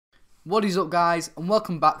What is up, guys, and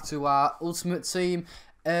welcome back to our Ultimate Team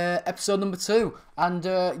episode number 2. And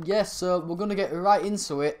yes, so we're going to get right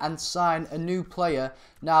into it and sign a new player.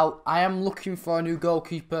 Now, I am looking for a new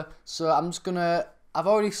goalkeeper, so I'm just going to... I've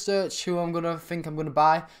already searched who I'm going to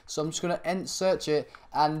buy, so I'm just going to search it.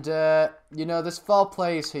 And, you know, there's 4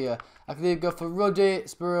 players here. I can either go for Ruddy,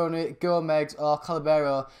 Speroni, Gomez or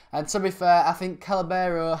Calabero. And to be fair, I think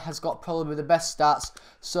Calabero has got probably the best stats.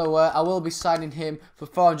 So I will be signing him for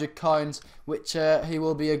 400 coins, which he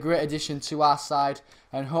will be a great addition to our side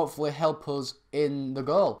and hopefully help us in the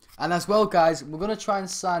goal. And as well, guys, we're going to try and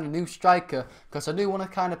sign a new striker because I do want to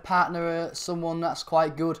kind of partner someone that's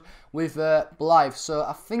quite good with Blythe. So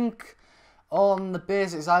I think on the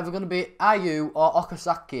base it's either going to be Ayu or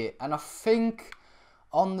Okazaki, and I think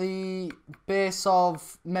on the base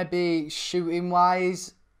of maybe shooting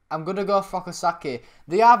wise, I'm going to go for Okazaki.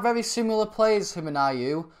 They are very similar players, him and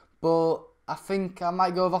Ayu, but I think I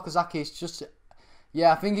might go with Okazaki. It's just,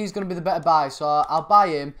 yeah, I think he's going to be the better buy, so I'll buy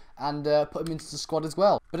him and put him into the squad as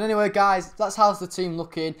well. But anyway, guys, that's how's the team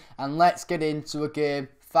looking, and let's get into a game.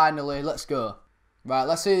 Finally, let's go. Right,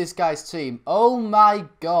 let's see this guy's team. Oh my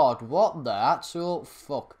god, what the actual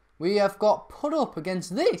fuck? We have got put up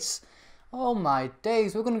against this. Oh my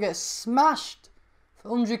days, we're going to get smashed.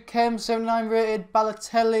 100 Km, 79 rated,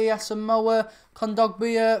 Balotelli, Asamoah,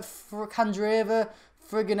 Kondogbia, Kandreva.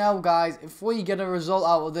 Friggin' hell, guys. If we get a result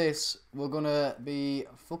out of this, we're going to be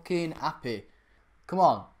fucking happy. Come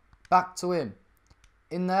on. Back to him.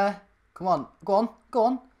 In there. Come on. Go on. Go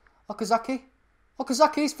on. Okazaki.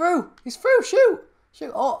 Okazaki, he's through. He's through. Shoot.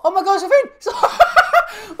 Shoot. Oh my god, it's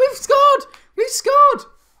in. We've scored. We've scored.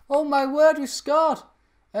 Oh my word, we've scored.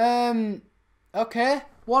 Okay,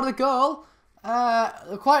 what a goal.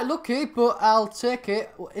 Quite lucky, but I'll take it.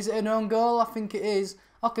 Is it an own goal? I think it is.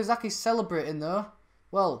 Okazaki's celebrating though.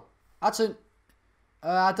 Well, actually,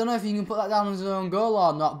 I don't know if you can put that down as an own goal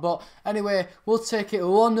or not, but anyway, we'll take it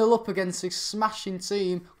 1-0 up against this smashing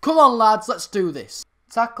team. Come on, lads, let's do this.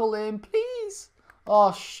 Tackle him, please.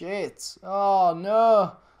 Oh, shit. Oh,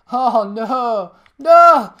 no. Oh, no.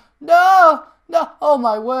 No. No. No, oh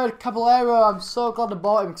my word, Caballero, I'm so glad I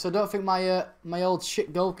bought him because I don't think my old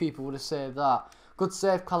shit goalkeeper would have saved that. Good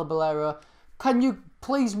save, Caballero. Can you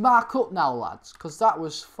please mark up now, lads? Because that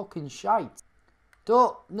was fucking shite.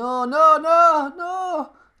 Don't, no,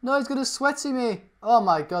 he's going to sweaty me. Oh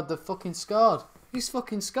my god, they've fucking scored. He's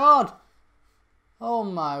fucking scored. Oh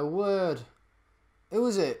my word. Who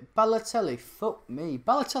is it? Balotelli, fuck me.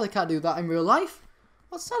 Balotelli can't do that in real life.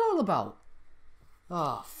 What's that all about?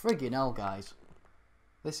 Oh, friggin' hell, guys.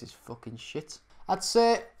 This is fucking shit. I'd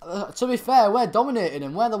say, to be fair, we're dominating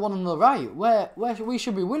him. We're the one on the right. We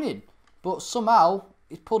should be winning. But somehow,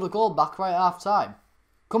 he's pulled a goal back right at half time.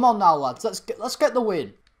 Come on now, lads. Let's get the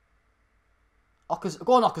win.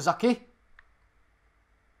 Go on, Okazaki.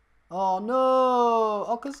 Oh, no.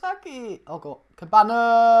 Okazaki. Oh, go.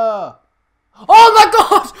 Cabana. Oh, my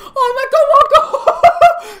God. Oh, my God. What goal?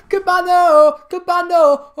 Cabano,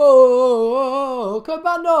 oh,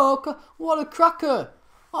 Cabano, what a cracker,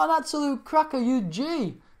 what an absolute cracker, you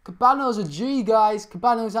G. Cabano's a G, guys,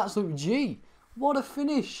 Cabano's absolute G. What a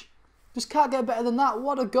finish, just can't get better than that.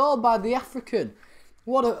 What a goal by the African,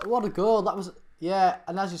 what a goal, that was, yeah,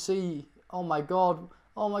 and as you see, oh my god,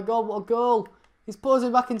 what a goal. He's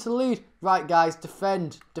posing back into the lead. Right, guys,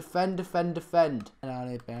 defend.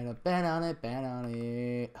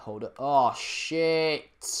 Hold it. Oh,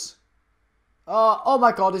 shit. Oh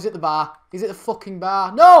my god, is it the bar? Is it the fucking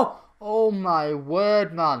bar? No! Oh my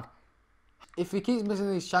word, man. If he keeps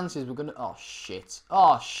missing these chances, we're gonna... Oh, shit.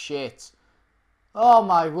 Oh, shit. Oh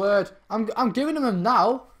my word. I'm giving him them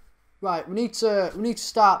now. Right, we need to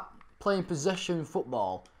start playing possession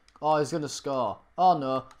football. Oh, he's going to score. Oh,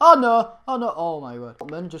 no. Oh, no. Oh, no. Oh, my word.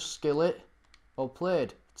 Man, just skill it. Well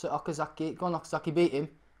played. To Okazaki. Go on, Okazaki. Beat him.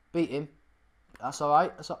 Beat him. That's all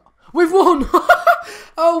right. We've won!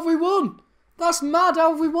 How have we won? That's mad.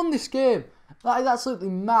 How have we won this game? That is absolutely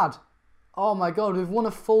mad. Oh, my God. We've won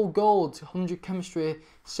a full gold 100 chemistry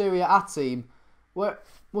Serie A team. We're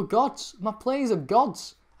gods. My players are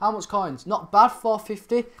gods. How much coins? Not bad,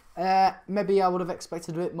 450. Maybe I would have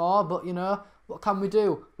expected a bit more, but, you know... What can we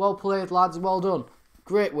do? Well played, lads. Well done.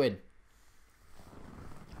 Great win.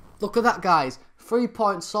 Look at that, guys. 3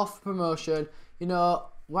 points off promotion. You know,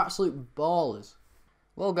 we're absolute ballers.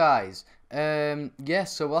 Well, guys. Yeah,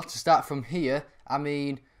 so we'll have to start from here. I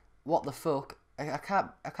mean, what the fuck? I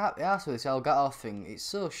can't be arsed with this Elgato thing. It's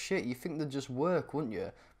so shit. You think they'd just work, wouldn't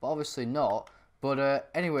you? But obviously not. But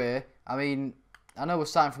anyway, I mean, I know we're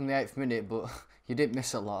starting from the 8th minute, but you didn't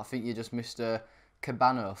miss a lot. I think you just missed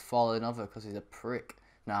Cabano falling over because he's a prick.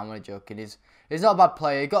 Nah, I'm only joking. He's not a bad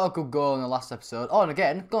player. He got a good goal in the last episode. Oh, and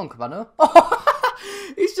again, go on, Cabano.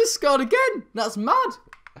 He's just scored again. That's mad.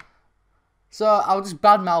 So I'll just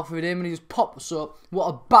badmouth with him, and he just pops up. What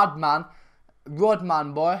a bad man,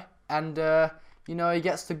 Rodman boy, and you know, he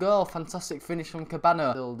gets the goal. Fantastic finish from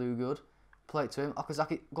Cabano. Still do good. Play it to him.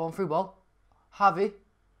 Okazaki going through ball. Javi.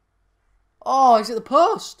 Oh, he's at the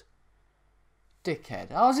post.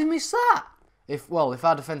 Dickhead. How's he missed that? If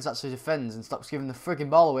our defence actually defends and stops giving the frigging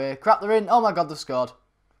ball away. Crap, they're in. Oh my god, they've scored.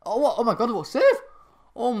 Oh, what? Oh my god, what a save.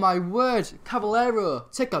 Oh my word. Caballero.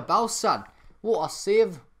 Take a bow, son. What a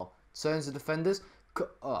save. Turns the defenders.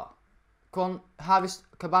 Oh. Come on, Harvest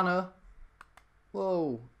Cabano.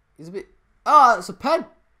 Whoa. He's a bit... Oh, it's a pen.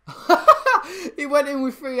 He went in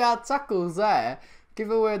with 3 hard tackles there. Give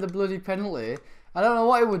away the bloody penalty. I don't know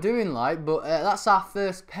what he was doing like, but that's our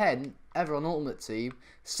first pen ever on Ultimate Team.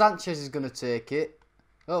 Sanchez is going to take it.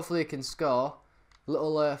 Hopefully he can score.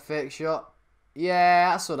 Little fake shot.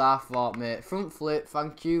 Yeah, that's what I thought, mate. Front flip.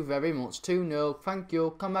 Thank you very much. 2-0. Thank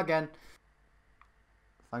you. Come again.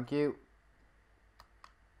 Thank you.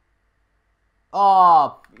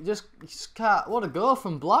 Oh, you just can't. What a goal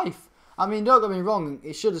from Blythe. I mean, don't get me wrong,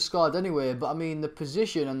 he should have scored anyway, but I mean, the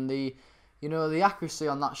position and the, you know, the accuracy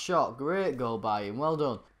on that shot, great goal by him, well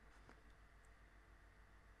done.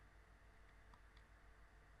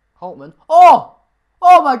 Holtman. Oh!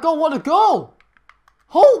 Oh my god, what a goal!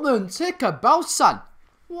 Holtman, take a bow, son.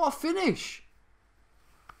 What a finish.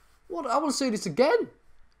 I want to see this again.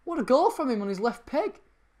 What a goal from him on his left peg.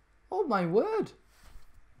 Oh my word.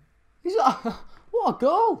 What a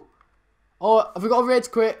goal. Oh, have we got a rage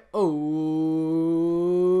quit? Oh,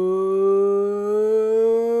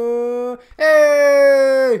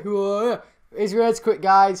 hey! He's rage quit,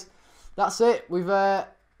 guys. That's it. We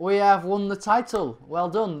have won the title. Well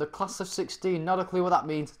done. The class of 16. Not a clue what that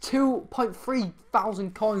means. 2.3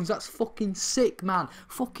 thousand coins. That's fucking sick, man.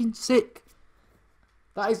 Fucking sick.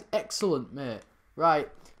 That is excellent, mate. Right.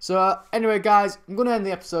 So, anyway, guys, I'm going to end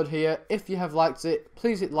the episode here. If you have liked it,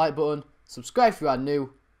 please hit the like button. Subscribe if you are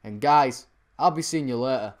new. And, guys, I'll be seeing you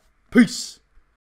later. Peace.